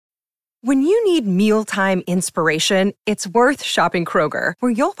When you need mealtime inspiration, it's worth shopping Kroger,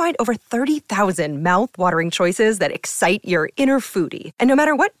 where you'll find over 30,000 mouth-watering choices that excite your inner foodie. And no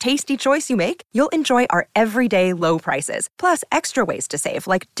matter what tasty choice you make, you'll enjoy our everyday low prices, plus extra ways to save,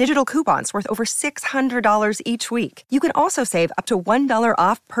 like digital coupons worth over $600 each week. You can also save up to $1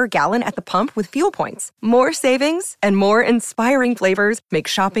 off per gallon at the pump with fuel points. More savings and more inspiring flavors make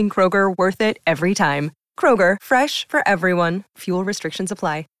shopping Kroger worth it every time. Kroger, fresh for everyone. Fuel restrictions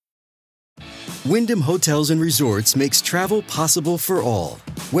apply. Wyndham Hotels and Resorts makes travel possible for all.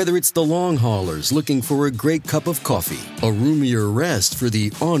 Whether it's the long haulers looking for a great cup of coffee, a roomier rest for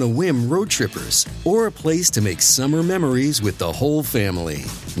the on-a-whim road trippers, or a place to make summer memories with the whole family.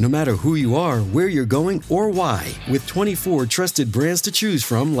 No matter who you are, where you're going, or why, with 24 trusted brands to choose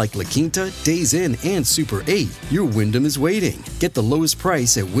from like La Quinta, Days Inn, and Super 8, your Wyndham is waiting. Get the lowest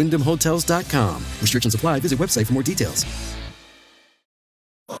price at WyndhamHotels.com. Restrictions apply. Visit website for more details.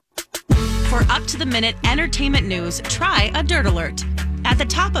 For up-to-the-minute entertainment news, try a Dirt Alert. At the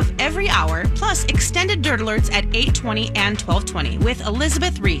top of every hour, plus extended Dirt Alerts at 8:20 and 12:20 with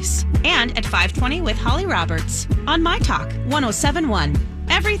Elizabeth Reese. And at 5:20 with Holly Roberts. On My Talk, 107.1.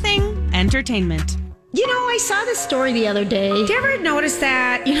 Everything Entertainment. You know, I saw this story the other day. Did you ever notice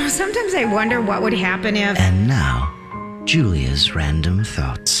that? You know, sometimes I wonder what would happen if... And now, Julia's random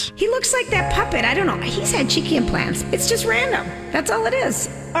thoughts. He looks like that puppet. I don't know. He's had cheeky implants. It's just random. That's all it is.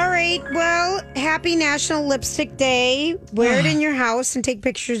 All right. Well, happy National Lipstick Day. Wear it in your house and take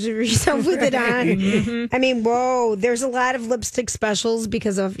pictures of yourself with it on. Mm-hmm. I mean, whoa. There's a lot of lipstick specials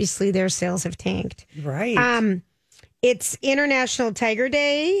because obviously their sales have tanked. Right. It's International Tiger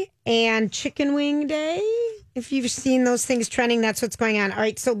Day and Chicken Wing Day. If you've seen those things trending, that's what's going on. All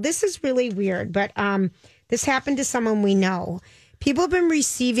right. So this is really weird, but this happened to someone we know. People have been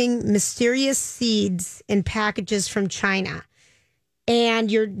receiving mysterious seeds in packages from China.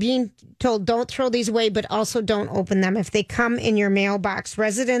 And you're being told, don't throw these away, but also don't open them. If they come in your mailbox,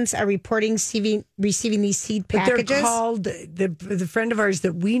 residents are reporting receiving these seed packages. But they're called, the friend of ours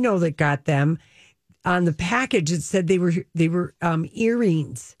that we know that got them, on the package, it said they were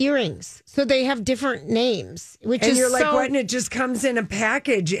earrings. Earrings. So they have different names, which and is you're like, what? And it just comes in a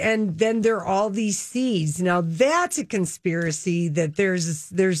package, and then there are all these seeds. Now that's a conspiracy. That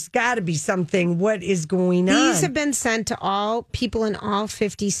there's got to be something. What is going on? These have been sent to all people in all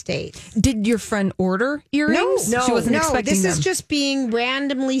 50 states. Did your friend order earrings? No, she wasn't expecting this them. is just being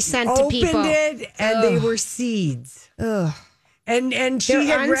randomly sent to people. Opened it, and they were seeds. Ugh. And she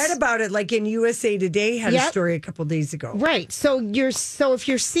had read about it, like in USA Today had a story a couple days ago. Right. So if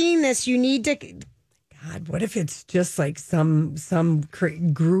you're seeing this, you need to. God, what if it's just like some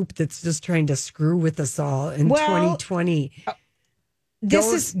group that's just trying to screw with us all in 2020?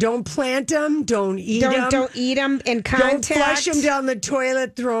 Don't plant them. Don't eat them. Don't eat them in contact. Don't flush them down the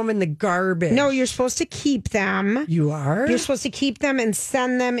toilet. Throw them in the garbage. No, you're supposed to keep them. You are? You're supposed to keep them and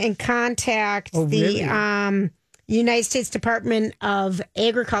send them and contact really? United States Department of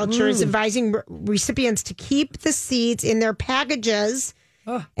Agriculture is advising recipients to keep the seeds in their packages,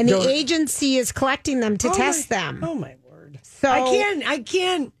 and the agency is collecting them to test them. Oh my word! So I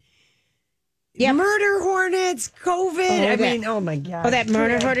can't. Yep. Murder hornets, COVID. Oh my God! Oh, that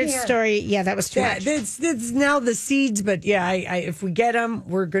murder hornet story. Yeah, that was too much. That's now the seeds, but yeah, if we get them,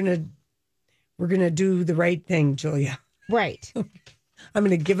 we're gonna do the right thing, Julia. Right. I'm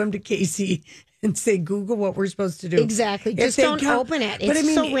gonna give them to Casey. And say, Google what we're supposed to do. Exactly. Just don't open it.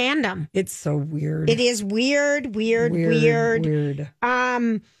 It's so random. It's so weird. It is weird.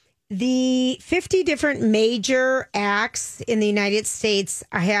 The 50 different major acts in the United States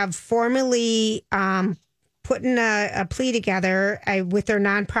have formally put in a plea together with their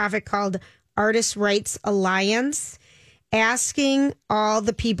nonprofit called Artists' Rights Alliance, asking all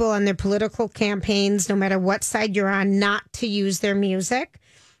the people on their political campaigns, no matter what side you're on, not to use their music.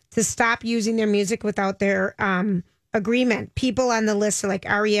 To stop using their music without their agreement. People on the list are like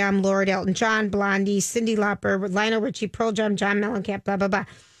R.E.M., Lord, Elton John, Blondie, Cyndi Lauper, Lionel Richie, Pearl Jam, John Mellencamp, blah, blah, blah.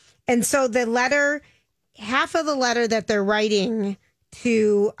 And so the letter, half of the letter that they're writing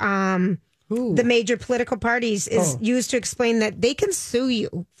to the major political parties is used to explain that they can sue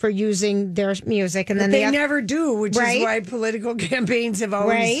you for using their music. And then they never do, which is why political campaigns have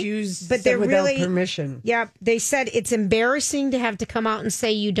always used without permission. Yep. They said it's embarrassing to have to come out and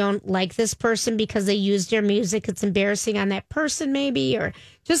say you don't like this person because they used your music. It's embarrassing on that person maybe, or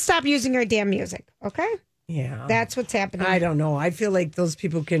just stop using our damn music. Okay? Yeah. That's what's happening. I don't know. I feel like those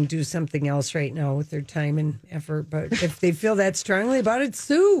people can do something else right now with their time and effort. But if they feel that strongly about it,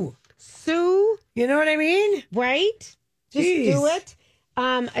 sue. You know what I mean? Right? Just do it.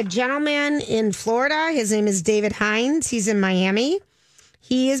 A gentleman in Florida, his name is David Hines. He's in Miami.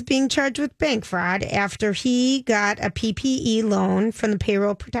 He is being charged with bank fraud after he got a PPE loan from the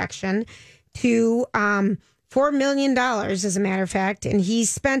Payroll Protection to $4 million, as a matter of fact, and he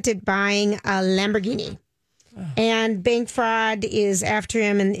spent it buying a Lamborghini. And bank fraud is after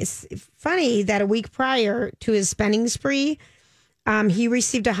him. And it's funny that a week prior to his spending spree, he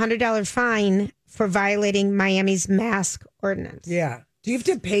received a $100 fine for violating Miami's mask ordinance. Yeah. Do you have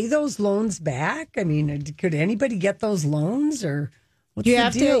to pay those loans back? I mean, could anybody get those loans, or what's you the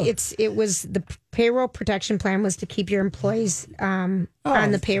have deal? to. It was the payroll protection plan was to keep your employees on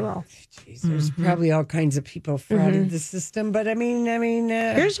the payroll. Geez, there's probably all kinds of people frauded the system, but I mean,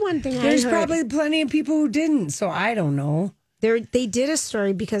 here's one thing. There's probably plenty of people who didn't, so I don't know. They did a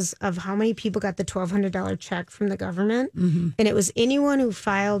story because of how many people got the $1,200 check from the government. And it was anyone who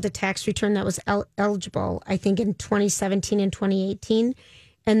filed a tax return that was eligible, I think, in 2017 and 2018.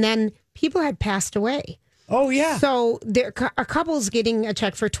 And then people had passed away. Oh, yeah. So a couple's getting a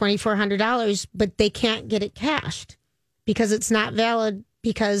check for $2,400, but they can't get it cashed because it's not valid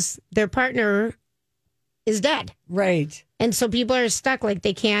because their partner is dead. Right. And so people are stuck, like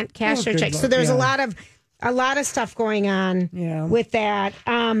they can't cash their checks. So there's a lot of stuff going on with that.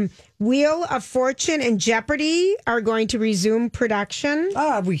 Wheel of Fortune and Jeopardy are going to resume production.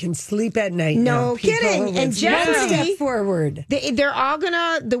 We can sleep at night. No now, kidding. And Jeopardy, step forward. They're all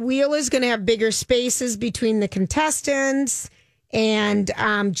the wheel is gonna have bigger spaces between the contestants. And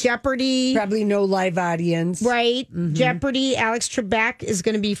Jeopardy, probably no live audience, right? Jeopardy, Alex Trebek is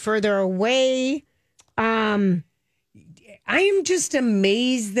going to be further away. I am just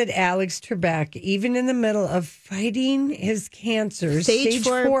amazed that Alex Trebek, even in the middle of fighting his cancer, stage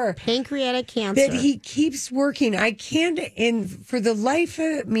 4 pancreatic cancer, that he keeps working. I can't, and for the life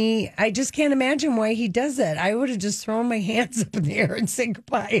of me, I just can't imagine why he does that. I would have just thrown my hands up in the air and said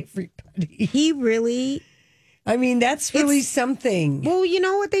goodbye, everybody. He really... I mean, that's really something. Well, you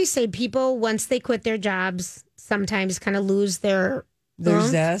know what they say? People, once they quit their jobs, sometimes kind of lose their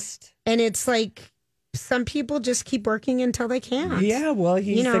zest. And it's like some people just keep working until they can't. Yeah, well,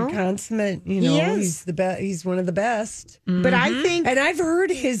 he's the consummate, he's the best. He's one of the best. But I think... And I've heard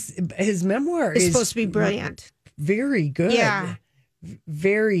his memoir is supposed to be brilliant. Very good. Yeah.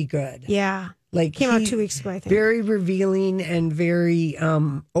 Very good. Yeah. Like came out 2 weeks ago, I think. Very revealing and very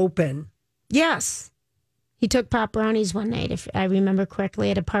open. Yes. He took pop brownies one night, if I remember correctly,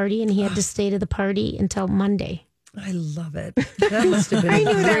 at a party, and he had to stay to the party until Monday. I love it. That must have been I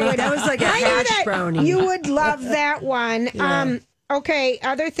knew that was like a hash brownie. You would love that one. Yeah. Okay,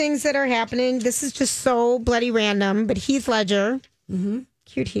 other things that are happening. This is just so bloody random, but Heath Ledger,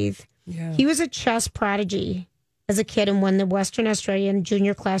 cute Heath, he was a chess prodigy as a kid and won the Western Australian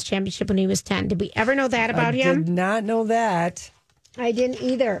Junior Class Championship when he was 10. Did we ever know that about him? I did not know that. I didn't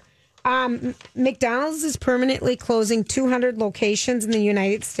either. McDonald's is permanently closing 200 locations in the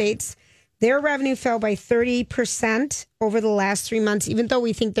United States. Their revenue fell by 30% over the last 3 months, even though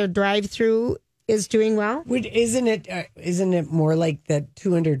we think their drive-through is doing well. Isn't it more like that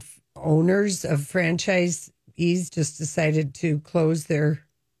 200 owners of franchisees just decided to close their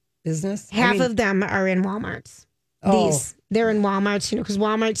business? Half of them are in Walmarts. They're in Walmarts, because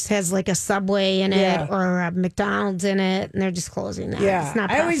Walmarts has like a Subway in it or a McDonald's in it, and they're just closing that. Yeah, it's not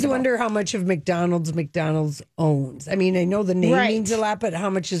I always wonder how much of McDonald's owns. I mean, I know the name means a lot, but how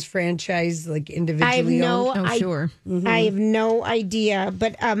much is franchise like individually owned? Sure. I have no idea.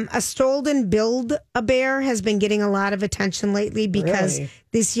 But a stolen Build-A-Bear has been getting a lot of attention lately because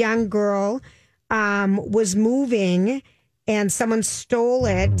this young girl was moving. And someone stole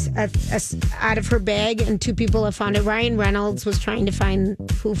it out of her bag, and 2 people have found it. Ryan Reynolds was trying to find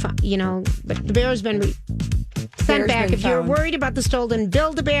who found, but the bear has been sent back. If you're worried about the stolen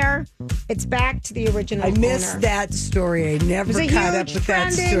Build-A-Bear, it's back to the original owner. I missed that story. I never caught up with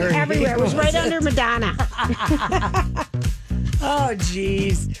that story. Everywhere. It was right under Madonna. Oh,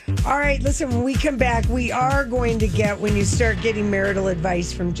 geez. All right, listen, when we come back, we are going to get, when you start getting marital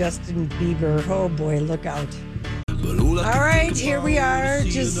advice from Justin Bieber, oh boy, look out. All right, here we are,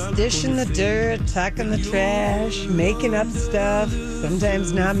 just dishing the dirt, talking the trash, making up stuff,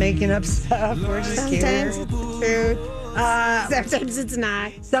 sometimes not making up stuff. We're just sometimes it's the truth. Sometimes it's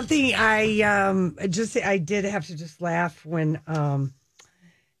not. Something I did have to just laugh when,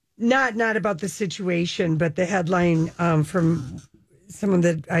 not about the situation, but the headline from someone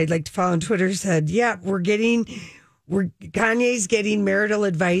that I like to follow on Twitter said, yeah, Kanye's getting marital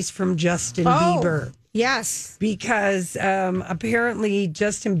advice from Justin Bieber. Yes. Because apparently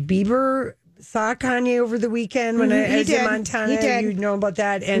Justin Bieber saw Kanye over the weekend when I was in Montana. He did. You know about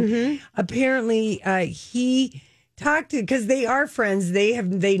that. And apparently he talked to, because they are friends.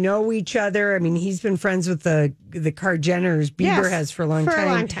 They know each other. I mean, he's been friends with the Kardashians. Bieber has for a long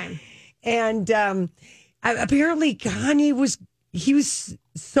time. And apparently Kanye was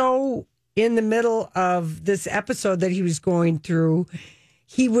so in the middle of this episode that he was going through.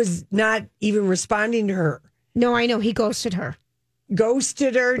 He was not even responding to her. No, I know. He ghosted her.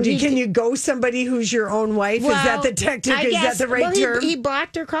 Can you ghost somebody who's your own wife? Well, is that the tactic? Is that the right term? He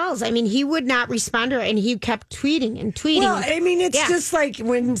blocked her calls. I mean, he would not respond to her, and he kept tweeting and tweeting. Well, I mean, it's just like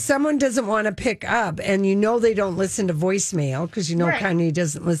when someone doesn't want to pick up, and they don't listen to voicemail, because Kanye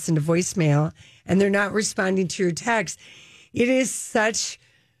doesn't listen to voicemail, and they're not responding to your text. It is such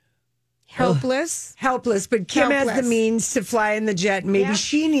helpless. But Kim has the means to fly in the jet. Maybe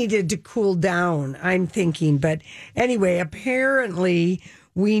she needed to cool down, I'm thinking. But anyway, apparently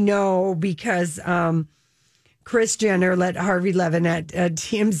we know because Kris Jenner let Harvey Levin at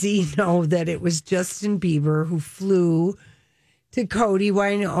TMZ know that it was Justin Bieber who flew to Cody,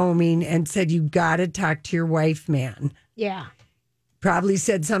 Wyoming, and said, "You got to talk to your wife, man." Yeah. Probably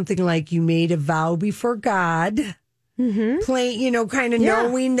said something like, "You made a vow before God." Plain, kind of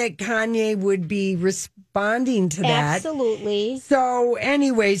knowing that Kanye would be responding to that. Absolutely. So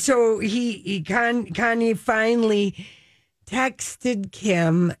anyway, Kanye finally texted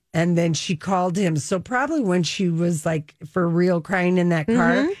Kim, and then she called him. So probably when she was like for real crying in that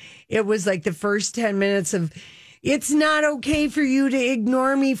car, it was like the first 10 minutes of, "It's not okay for you to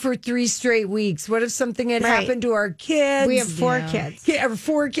ignore me for 3 straight weeks. What if something had happened to our kids?" We have 4 kids. Yeah,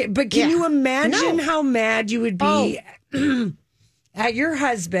 4 kids. But can you imagine how mad you would be at your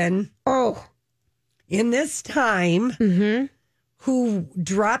husband in this time who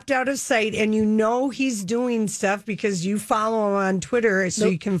dropped out of sight, and he's doing stuff because you follow him on Twitter so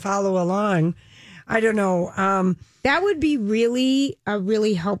you can follow along. I don't know. That would be really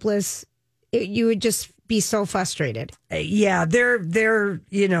helpless. You would just be so frustrated. Yeah, they're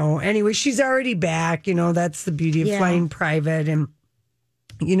anyway, she's already back. That's the beauty of flying private. And,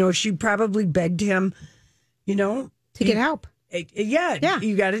 she probably begged him, to get help. Yeah.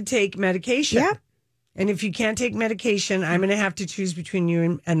 You got to take medication. Yeah. And if you can't take medication, I'm going to have to choose between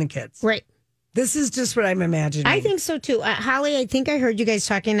you and the kids. Right. This is just what I'm imagining. I think so too. Holly, I think I heard you guys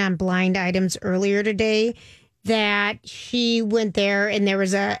talking on Blind Items earlier today that she went there and there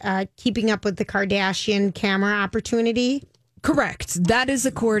was a Keeping Up with the Kardashian camera opportunity. Correct. That is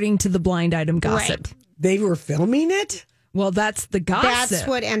according to the Blind Item gossip. Right. They were filming it? Well, that's the gossip. That's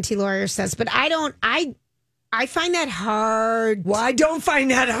what NT Lawyer says. But I find that hard. Well, I don't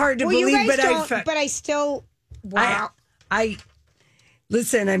find that hard to believe, you guys but don't, but I still, wow. I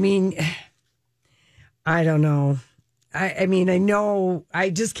listen, I mean, I don't know. I mean, I know, I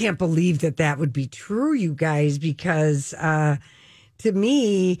just can't believe that would be true, you guys, because to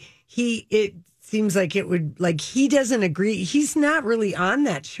me, it seems like it would, like, he doesn't agree. He's not really on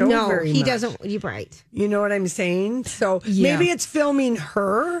that show very much. No, he doesn't. You're right. You know what I'm saying? So maybe it's filming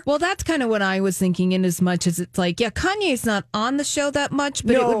her. Well, that's kind of what I was thinking, in as much as it's like, Kanye's not on the show that much,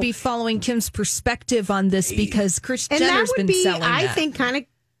 but it would be following Kim's perspective on this because Kris Jenner's been selling that. I think, kind of.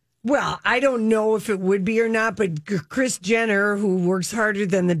 Well, I don't know if it would be or not, but Kris Jenner, who works harder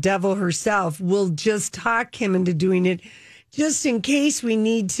than the devil herself, will just talk him into doing it just in case we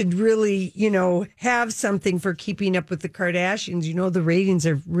need to really, have something for Keeping Up with the Kardashians. The ratings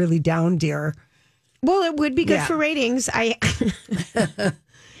are really down, dear. Well, it would be good for ratings. So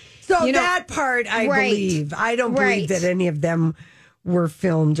that part I believe. I don't believe that any of them were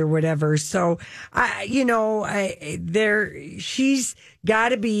filmed or whatever. So, she's got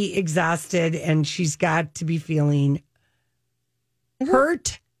to be exhausted and she's got to be feeling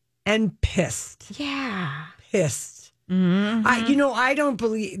hurt and pissed. Yeah. Pissed. Mm-hmm. I don't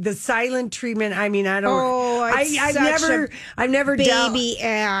believe the silent treatment. I mean, I don't. Oh, I've never baby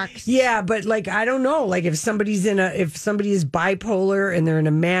act. Yeah, but like I don't know. Like if somebody is bipolar and they're in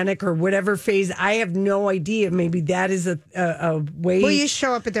a manic or whatever phase, I have no idea. Maybe that is a way. Well, you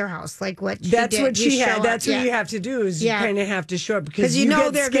show up at their house, like what? That's what she had. That's what you have to do. Is you kind of have to show up because you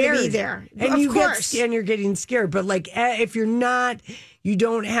know they're going to be there, and of course, and you're getting scared. But like if you're not, you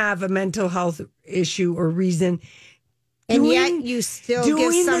don't have a mental health issue or reason. And yet you still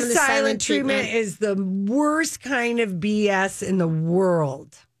give some of the silent treatment is the worst kind of BS in the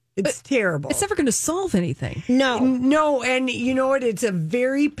world. It's terrible. It's never going to solve anything. No. And you know what? It's a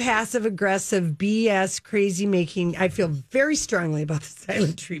very passive aggressive BS crazy making. I feel very strongly about the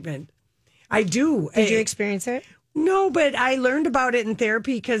silent treatment. I do. Did you experience it? No, but I learned about it in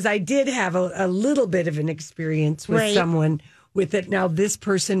therapy because I did have a little bit of an experience with someone with it. Now, this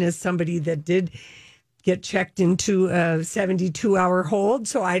person is somebody that did get checked into a 72-hour hold.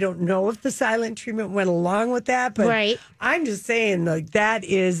 So I don't know if the silent treatment went along with that. But I'm just saying, like, that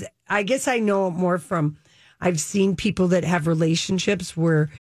is, I guess I know it more from, I've seen people that have relationships where.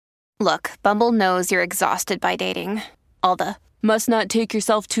 Look, Bumble knows you're exhausted by dating. All the must not take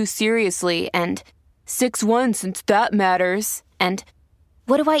yourself too seriously and 6'1" since that matters. And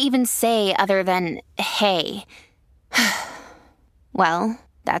what do I even say other than hey? Well,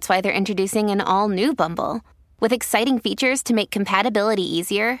 that's why they're introducing an all-new Bumble with exciting features to make compatibility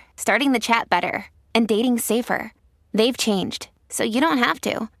easier, starting the chat better, and dating safer. They've changed, so you don't have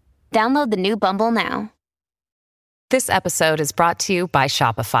to. Download the new Bumble now. This episode is brought to you by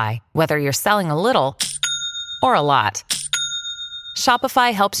Shopify. Whether you're selling a little or a lot,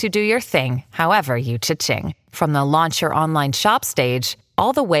 Shopify helps you do your thing, however you cha-ching. From the launch your online shop stage,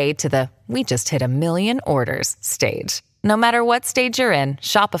 all the way to the we just hit 1 million orders stage. No matter what stage you're in,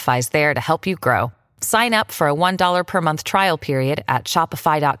 Shopify's there to help you grow. Sign up for a $1 per month trial period at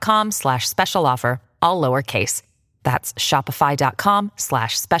shopify.com/special offer, all lowercase. That's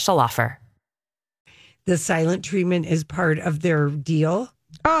shopify.com/special offer. The silent treatment is part of their deal.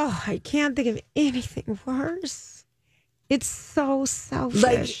 Oh, I can't think of anything worse. It's so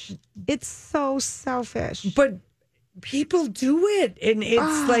selfish. It's so selfish. But people do it, and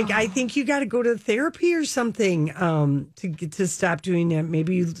it's like, I think you got to go to therapy or something to stop doing that.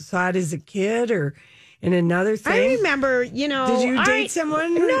 Maybe you saw it as a kid or in another thing. I remember, did you date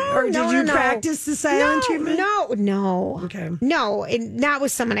someone? Or did you practice the silent treatment? No. Okay. No, and not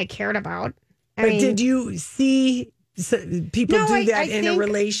with someone I cared about. But did you see people do that in a think,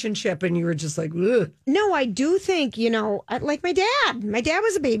 relationship and you were just like, ugh? No, I do think, like my dad. My dad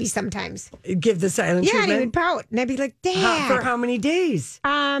was a baby sometimes. Give the silent treatment? Yeah, and he would pout. And I'd be like, Dad. For how many days?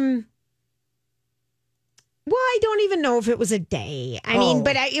 Well, I don't even know if it was a day. I mean,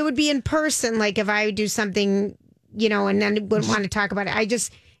 but it would be in person. Like if I would do something, and then wouldn't want to talk about it.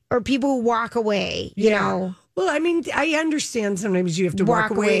 Or people who walk away, you know. Well, I mean, I understand sometimes you have to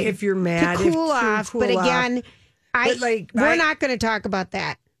walk away if you're mad. To cool off. But again, we're not going to talk about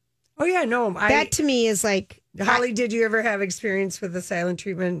that. Oh, yeah, no. That to me is like. Holly, did you ever have experience with the silent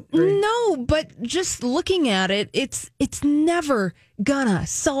treatment? No, but just looking at it, it's never gonna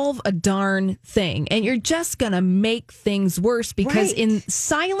solve a darn thing. And you're just gonna make things worse because in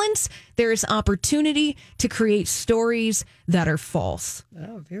silence, there is opportunity to create stories that are false.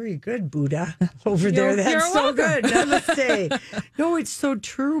 Oh, very good, Buddha. Over there. That's so good. Namaste. No, it's so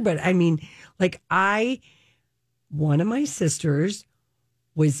true. But I mean, like one of my sisters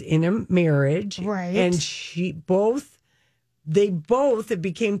was in a marriage, right? And they both it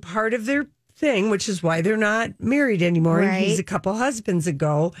became part of their thing, which is why they're not married anymore. Right. He's a couple husbands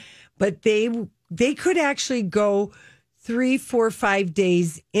ago, but they could actually go 3, 4, 5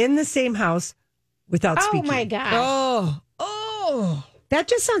 days in the same house without speaking. Oh my gosh! Oh, that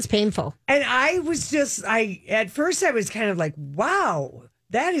just sounds painful. And I was at first I was kind of like, wow.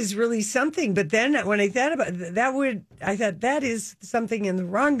 That is really something. But then when I thought about that, I thought that is something in the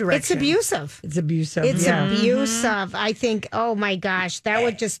wrong direction. It's abusive. It's abusive. It's abusive. I think, oh my gosh, that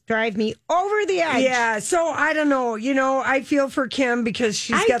would just drive me over the edge. Yeah. So I don't know. I feel for Kim because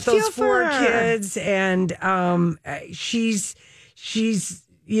she's got those 4 kids and she's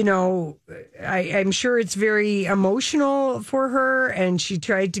I'm sure it's very emotional for her and she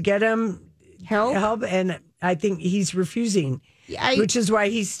tried to get him help and I think he's refusing. Which is why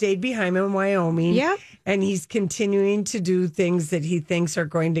he stayed behind him in Wyoming. Yeah. And he's continuing to do things that he thinks are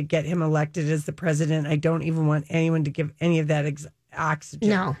going to get him elected as the president. I don't even want anyone to give any of that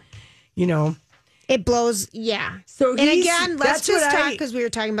oxygen. No. It blows. Yeah. So and again, let's just talk because we were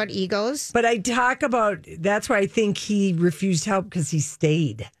talking about egos. But I talk about, that's why I think he refused help because he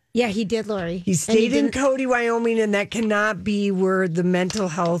stayed. Yeah, he did, Lori. He stayed in Cody, Wyoming, and that cannot be where the mental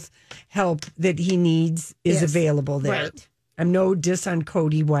health help that he needs is available there. Right. I'm no diss on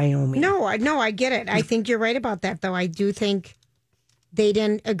Cody, Wyoming. No, I get it. I think you're right about that, though. I do think they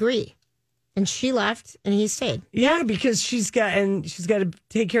didn't agree, and she left, and he stayed. Yeah, because she's got to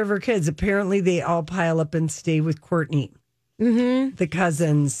take care of her kids. Apparently, they all pile up and stay with Courtney, the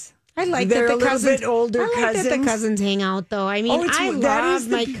cousins. I like They're that the a little cousins. bit older I like cousins. that the cousins hang out, though. I mean, I love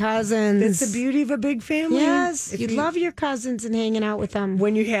my cousins. That's the beauty of a big family. Yes, you love your cousins and hanging out with them.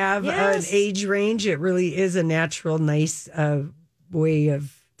 When you have an age range, it really is a natural, nice way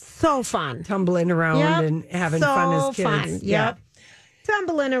of so fun tumbling around and having fun as kids. Fun. Yep.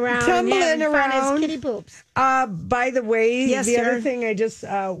 Tumbling around fun as kitty poops. By the way, other thing I just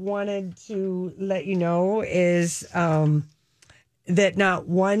wanted to let you know is that not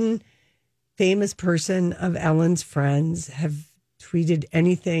one famous person of Ellen's friends have tweeted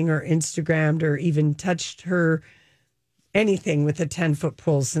anything or Instagrammed or even touched her anything with a 10-foot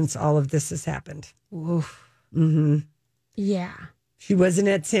pole since all of this has happened. Oof. Mm-hmm. Yeah. She wasn't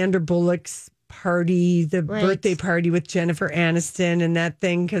at Sandra Bullock's party, the birthday party with Jennifer Aniston and that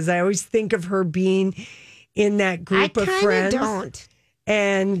thing, because I always think of her being in that group of friends. I don't.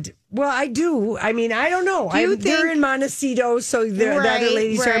 And, well, I do. I mean, I don't know. They're in Montecito, so the other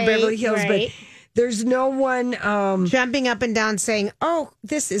ladies are in Beverly Hills, but there's no one jumping up and down saying, "Oh,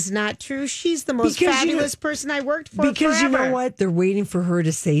 this is not true. She's the most fabulous person I worked for." Because forever. you know what? They're waiting for her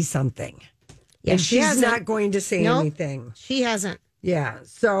to say something. Yeah, and she's not going to say anything. She hasn't. Yeah.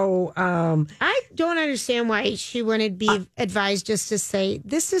 So I don't understand why she wouldn't be advised just to say,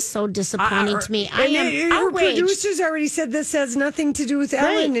 "This is so disappointing to me. I am outraged." Her producers already said this has nothing to do with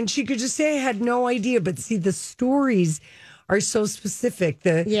Ellen, and she could just say, "I had no idea." But see, the stories are so specific.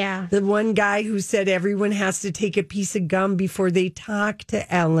 The one guy who said everyone has to take a piece of gum before they talk to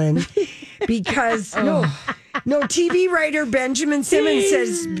Ellen because no, TV writer Benjamin Simmons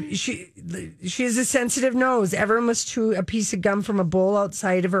says she has a sensitive nose. Everyone must chew a piece of gum from a bowl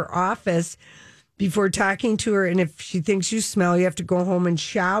outside of her office before talking to her. And if she thinks you smell, you have to go home and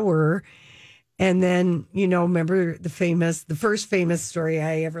shower. And then, remember the first famous story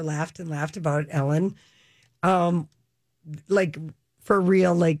I ever laughed about Ellen. Like for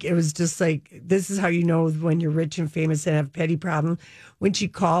real, like it was just like, this is how you know when you're rich and famous and have petty problems. When she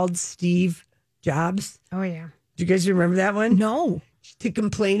called Steve Jobs. Oh, yeah. Do you guys remember that one? No. To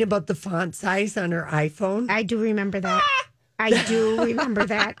complain about the font size on her iPhone. I do remember that. I do remember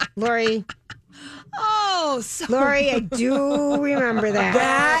that. Lori. Oh, Lori, I do remember that.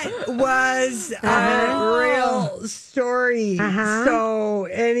 That was a real story. So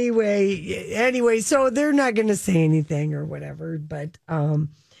anyway, so they're not going to say anything or whatever, but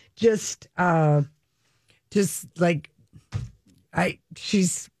just like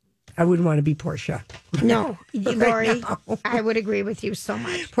I wouldn't want to be Portia. No, Lori, I would agree with you so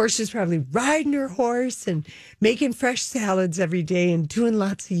much. Portia's probably riding her horse and making fresh salads every day and doing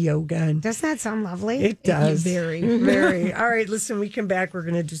lots of yoga. And doesn't that sound lovely? It does. Very, very. All right, listen, we come back. We're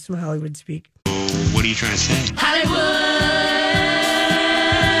going to do some Hollywood speak. What are you trying to say?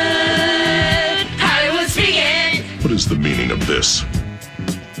 Hollywood speaking. What is the meaning of this?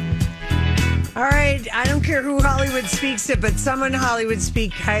 All right, I don't care who Hollywood speaks it, but someone Hollywood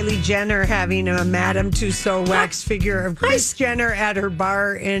speak Kylie Jenner having a Madame Tussauds wax figure of Kris Jenner at her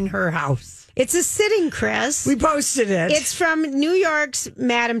bar in her house. It's a sitting, Chris. We posted it. It's from New York's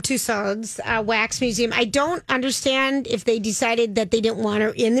Madame Tussauds Wax Museum. I don't understand if they decided that they didn't want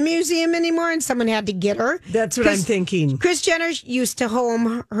her in the museum anymore and someone had to get her. That's what I'm thinking. Kris Jenner used to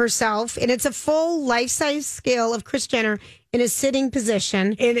home herself, and it's a full life-size scale of Kris Jenner in a sitting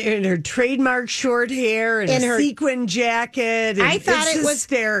position. In her trademark short hair and her sequin jacket. And I thought it was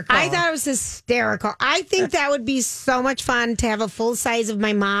hysterical. I thought it was hysterical. I think that would be so much fun to have a full size of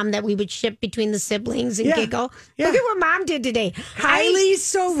my mom that we would ship between the siblings and giggle. Yeah. Look at what Mom did today. Kylie's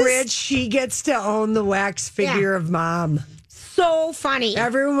so rich, she gets to own the wax figure of Mom. So funny.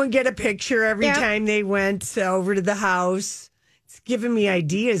 Everyone would get a picture every time they went over to the house. Giving me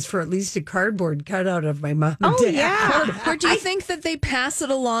ideas for at least a cardboard cutout of my mom and dad. Yeah. Or do you think that they pass it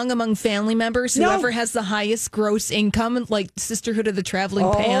along among family members? Whoever has the highest gross income, like Sisterhood of the Traveling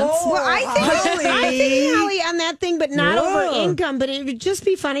Pants? Well, I think Holly on that thing, but not over income. But it would just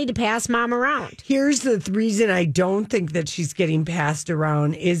be funny to pass Mom around. Here's the reason I don't think that she's getting passed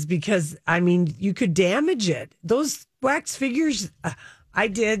around is because, I mean, you could damage it. Those wax figures... I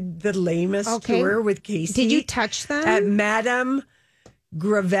did the lamest tour with Casey. Did you touch them? At Madame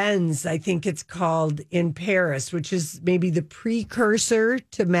Graven's, I think it's called, in Paris, which is maybe the precursor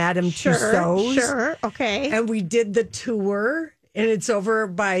to Madame Tussauds. Sure, okay. And we did the tour, and it's over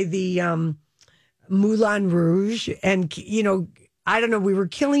by the Moulin Rouge. And, I don't know, we were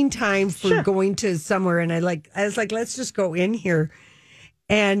killing time for going to somewhere, and I was like, let's just go in here.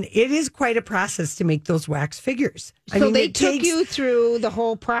 And it is quite a process to make those wax figures. So they took you through the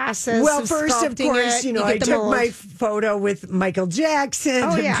whole process. Well, first, of course, I took my photo with Michael Jackson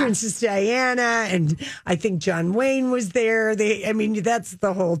and Princess Diana, and I think John Wayne was there. That's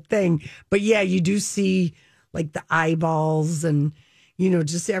the whole thing. But yeah, you do see like the eyeballs and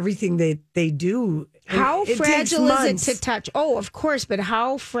just everything that they do. How fragile is it to touch? Oh, of course, but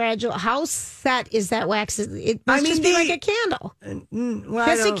how fragile, how set is that wax? It must just be like a candle.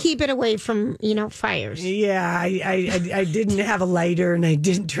 Just to keep it away from, fires. Yeah, I didn't have a lighter and I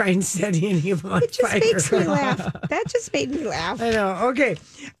didn't try and set any of them on fire. It just makes me laugh. That just made me laugh. I know. Okay.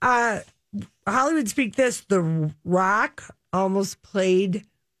 Hollywood speak this. The Rock almost played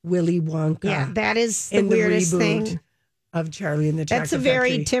Willy Wonka. Yeah, that is the weirdest thing. of Charlie and the Chocolate That's a very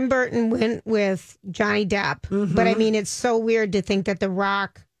Factory. Tim Burton went with Johnny Depp. But I mean, it's so weird to think that The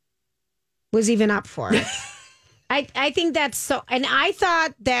Rock was even up for it. I think that's so, and I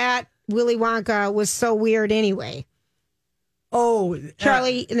thought that Willy Wonka was so weird anyway. Oh,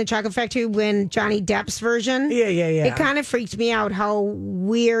 Charlie in the Chocolate Factory, when Johnny Depp's version. Yeah. It kind of freaked me out how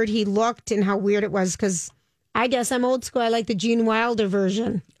weird he looked and how weird it was, because I guess I'm old school. I like the Gene Wilder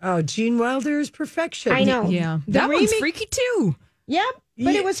version. Oh, Gene Wilder is perfection. I know. Yeah. The That one's remake- freaky too. Yep,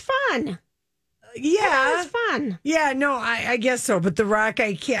 but Yeah. it was fun. Yeah. It was fun. Yeah, no, I guess so. But The Rock,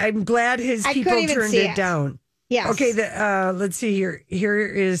 I can't. I'm glad his I people couldn't even turned see it it. down. Yes. Okay, let's see here. Here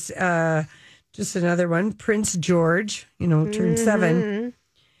is just another one. Prince George, turned 7,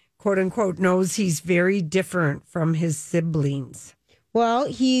 quote unquote, knows he's very different from his siblings. Well,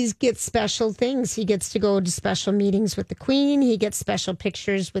 he gets special things. He gets to go to special meetings with the Queen. He gets special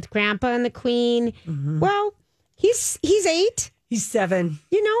pictures with Grandpa and the Queen. Well, he's 8. He's 7.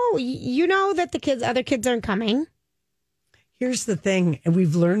 You know that the other kids aren't coming. Here's the thing, and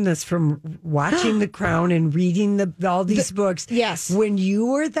we've learned this from watching The Crown and reading all these books. Yes. When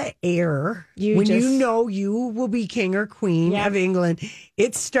you are the heir, you know you will be king or queen of England,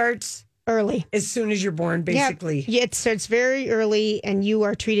 it starts early. As soon as you're born, basically. Yeah, it starts very early, and you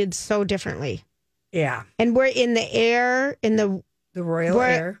are treated so differently. Yeah. And we're in the heir, The royal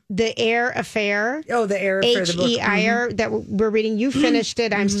heir. The heir affair. Oh, the heir affair. The book. H-E-I-R, that we're reading. You finished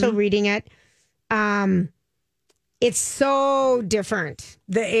it. I'm still reading it. It's so different.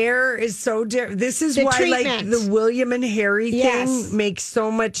 The heir is so different. This is The why, like, treatment. the William and Harry Yes. thing makes so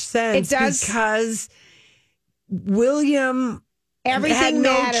much sense. It does. Because William Everything had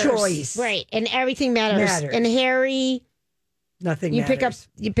no matters. choice. Right. And everything matters. And Harry, Nothing you matters.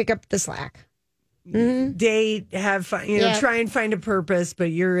 pick up the slack. Date, have fun, try and find a purpose,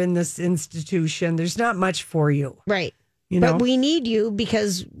 but you're in this institution. There's not much for you. Right. You know? But we need you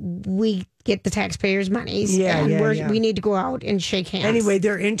because we get the taxpayers' monies. And we need to go out and shake hands. Anyway,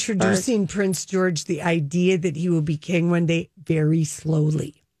 they're introducing Prince George, the idea that he will be king one day, very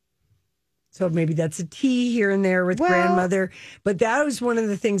slowly. So maybe that's a tea here and there with grandmother. But that was one of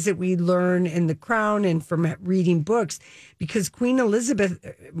the things that we learn in The Crown and from reading books, because Queen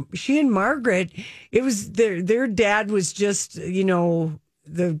Elizabeth, she and Margaret, it was their dad was just,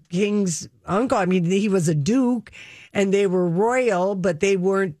 the king's uncle. I mean, he was a duke and they were royal, but they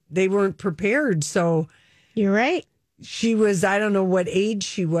weren't prepared. So you're right. She was, I don't know what age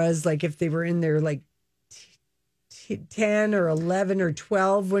she was, like if they were in their like 10 or 11 or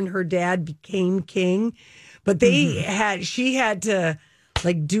 12 when her dad became king, but she had to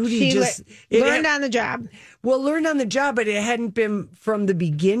like duty learned on the job. Well, learn on the job, but it hadn't been from the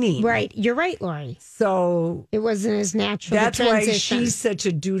beginning. Right. You're right, Lori. So it wasn't as natural. That's why she's such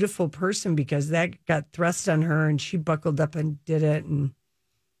a dutiful person, because that got thrust on her and she buckled up and did it. And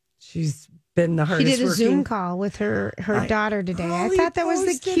she's been the hardest She did a working. Zoom call with her daughter today. Holly I thought that was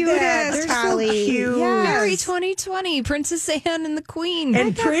the posted cutest, that. They're so Holly. cute. Yes. Very 2020, Princess Anne and the Queen.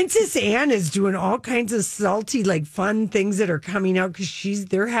 And Princess Anne is doing all kinds of salty, like fun things that are coming out because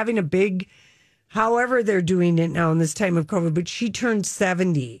they're having a big, however they're doing it now in this time of COVID. But she turned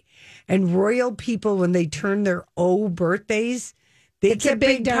 70, and royal people, when they turn their birthdays, it's a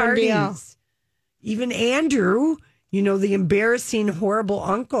big darn parties. deal. Even Andrew, the embarrassing, horrible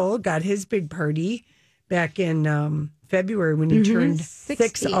uncle, got his big party back in February when he turned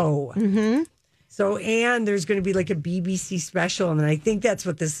 60. So, Anne, there's going to be like a BBC special, and I think that's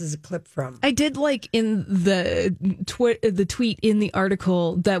what this is a clip from. I did like in the tweet in the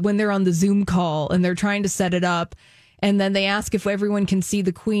article that when they're on the Zoom call and they're trying to set it up, and then they ask if everyone can see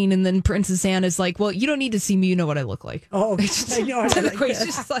the Queen, and then Princess Anne is like, "Well, you don't need to see me. You know what I look like." Oh, I know. And the Queen's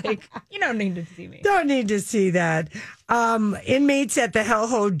just like, "You don't need to see me." Don't need to see that. Inmates at the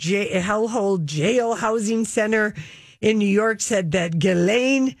Hellhole Jail Housing Center in New York said that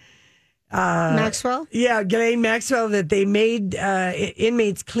Ghislaine Maxwell? Yeah, Ghislaine Maxwell, that they made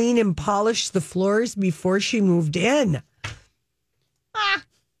inmates clean and polish the floors before she moved in.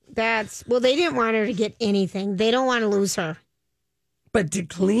 They didn't want her to get anything. They don't want to lose her. But to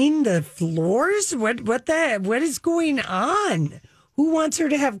clean the floors? What is going on? Who wants her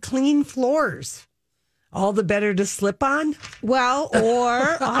to have clean floors? All the better to slip on? Well,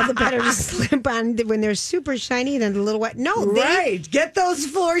 or all the better to slip on when they're super shiny and a little wet. No, right. Get those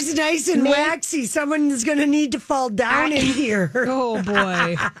floors nice and waxy. Someone's going to need to fall down in here. Oh,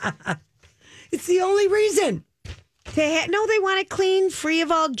 boy. It's the only reason. They want it clean, free of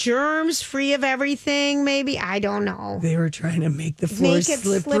all germs, free of everything, maybe. I don't know. They were trying to make the floors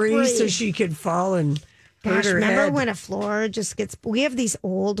slippery so she could fall and Gosh, her remember head. when a floor just gets... We have these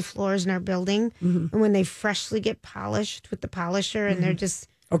old floors in our building, and when they freshly get polished with the polisher, and they're just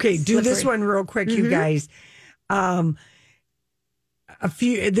Okay, do this slippery. one real quick, you guys.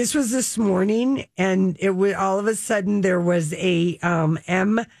 This was this morning, and it was all of a sudden there was a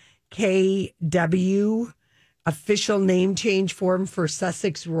MKW official name change form for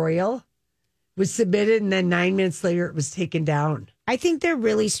Sussex Royal was submitted, and then 9 minutes later it was taken down. I think they're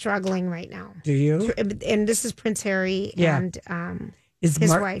really struggling right now. Do you? And this is Prince Harry and Is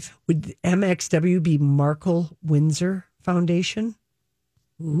his wife. Would MXW be Markle Windsor Foundation?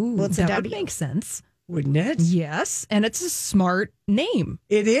 Ooh, Well, it's a That would W. make sense. wouldn't it? Yes, and it's a smart name.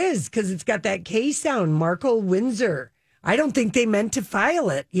 It is, because it's got that K sound, Markle Windsor. I don't think they meant to file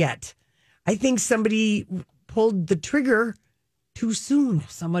it yet. I think somebody pulled the trigger too soon.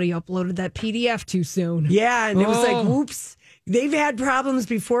 Somebody uploaded that PDF too soon. Yeah, and it was like, Oh. whoops. They've had problems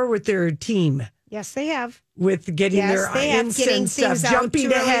before with their team, Yes, they have. with getting Yes, their they have instant getting stuff, things out jumping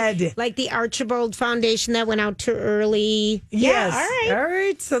too early, ahead. like the Archibald Foundation that went out too early. Yes. Yeah, all right. All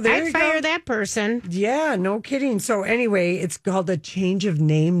right. So there I'd you fire go. that person. Yeah, no kidding. So anyway, it's called a change of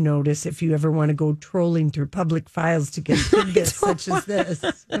name notice if you ever want to go trolling through public files to get tidbits such as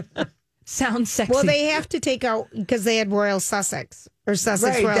this. Sounds sexy. Well, they have to take out because they had Royal Sussex or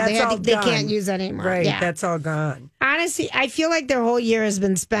Sussex Right, Royal. that's all They gone. can't use that anymore. Right, Yeah. that's all gone. Honestly, I feel like their whole year has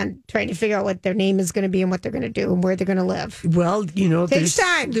been spent trying to figure out what their name is going to be and what they're going to do and where they're going to live. Well, you know, Takes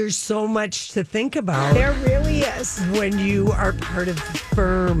time. there's so much to think about There really is. when you are part of the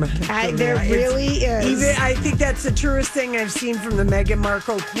firm. There It's- really is. Even I think that's the truest thing I've seen from the Meghan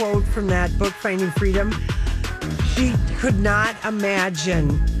Markle quote from that book, Finding Freedom. She could not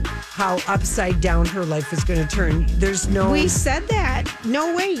imagine how upside down her life was going to turn. There's no... We said that.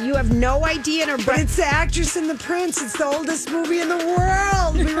 No way. You have no idea. But it's the actress and the prince. It's the oldest movie in the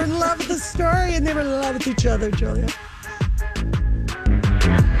world. We were in love with the story, and they were in love with each other, Julia.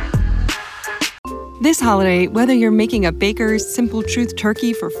 This holiday, whether you're making a Baker's Simple Truth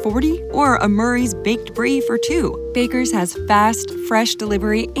turkey for 40 or a Murray's Baked Brie for 2, Baker's has fast, fresh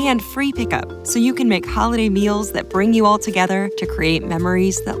delivery and free pickup, so you can make holiday meals that bring you all together to create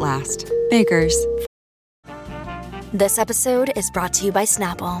memories that last. Baker's. This episode is brought to you by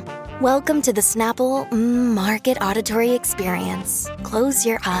Snapple. Welcome to the Snapple Market Auditory Experience. Close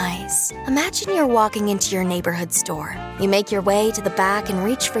your eyes. Imagine you're walking into your neighborhood store. You make your way to the back and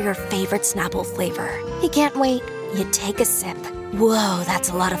reach for your favorite Snapple flavor. You can't wait. You take a sip. Whoa, that's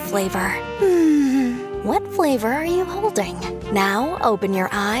a lot of flavor. What flavor are you holding? Now open your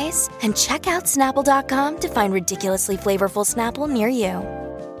eyes and check out Snapple.com to find ridiculously flavorful Snapple near you.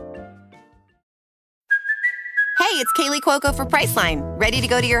 Hey, it's Kaylee Cuoco for Priceline. Ready to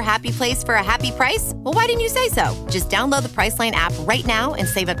go to your happy place for a happy price? Well, why didn't you say so? Just download the Priceline app right now and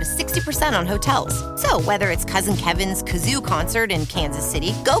save up to 60% on hotels. So whether it's Cousin Kevin's Kazoo Concert in Kansas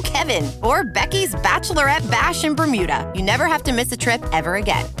City, go Kevin, or Becky's Bachelorette Bash in Bermuda, you never have to miss a trip ever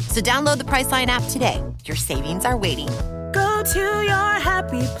again. So download the Priceline app today. Your savings are waiting. Go to your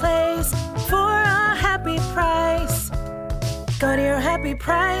happy place for a happy price. Go to your happy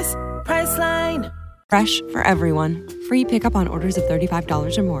price, Priceline. Fresh for everyone. Free pickup on orders of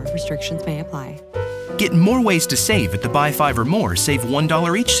 $35 or more. Restrictions may apply. Get more ways to save at the Buy 5 or More Save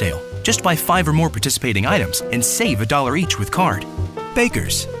 $1 each sale. Just buy 5 or more participating items and save $1 each with card.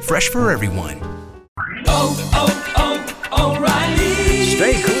 Baker's, fresh for everyone. O'Reilly!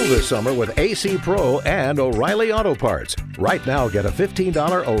 Stay cool this summer with AC Pro and O'Reilly Auto Parts. Right now, get a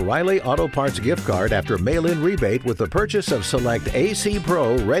 $15 O'Reilly Auto Parts gift card after mail-in rebate with the purchase of select AC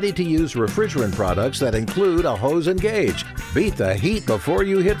Pro ready-to-use refrigerant products that include a hose and gauge. Beat the heat before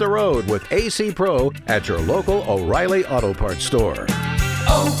you hit the road with AC Pro at your local O'Reilly Auto Parts store.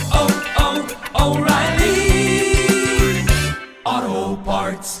 O'Reilly Auto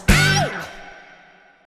Parts.